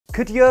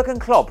Could Jurgen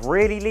Klopp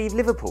really leave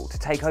Liverpool to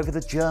take over the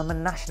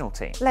German national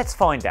team? Let's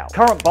find out.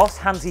 Current boss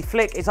Hansi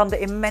Flick is under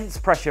immense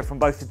pressure from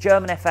both the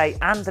German FA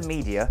and the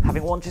media,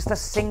 having won just a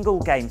single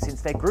game since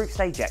their group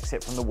stage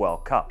exit from the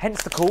World Cup.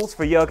 Hence the calls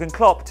for Jurgen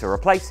Klopp to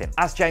replace him.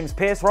 As James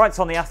Pearce writes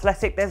on The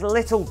Athletic, there's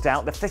little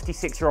doubt the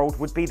 56-year-old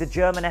would be the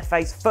German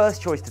FA's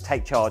first choice to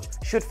take charge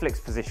should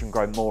Flick's position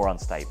grow more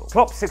unstable.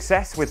 Klopp's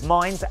success with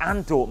Mainz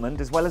and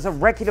Dortmund, as well as a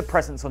regular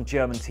presence on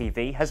German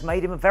TV, has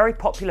made him a very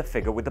popular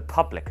figure with the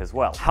public as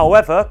well.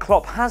 However,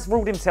 Klopp has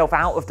ruled himself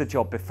out of the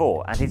job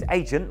before, and his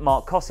agent,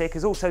 Mark Kosick,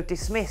 has also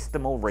dismissed the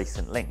more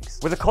recent links.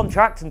 With a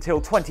contract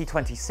until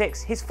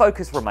 2026, his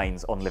focus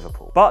remains on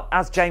Liverpool. But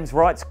as James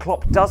writes,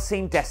 Klopp does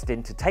seem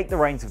destined to take the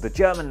reins of the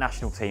German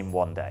national team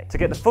one day. To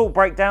get the full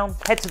breakdown,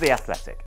 head to The Athletic.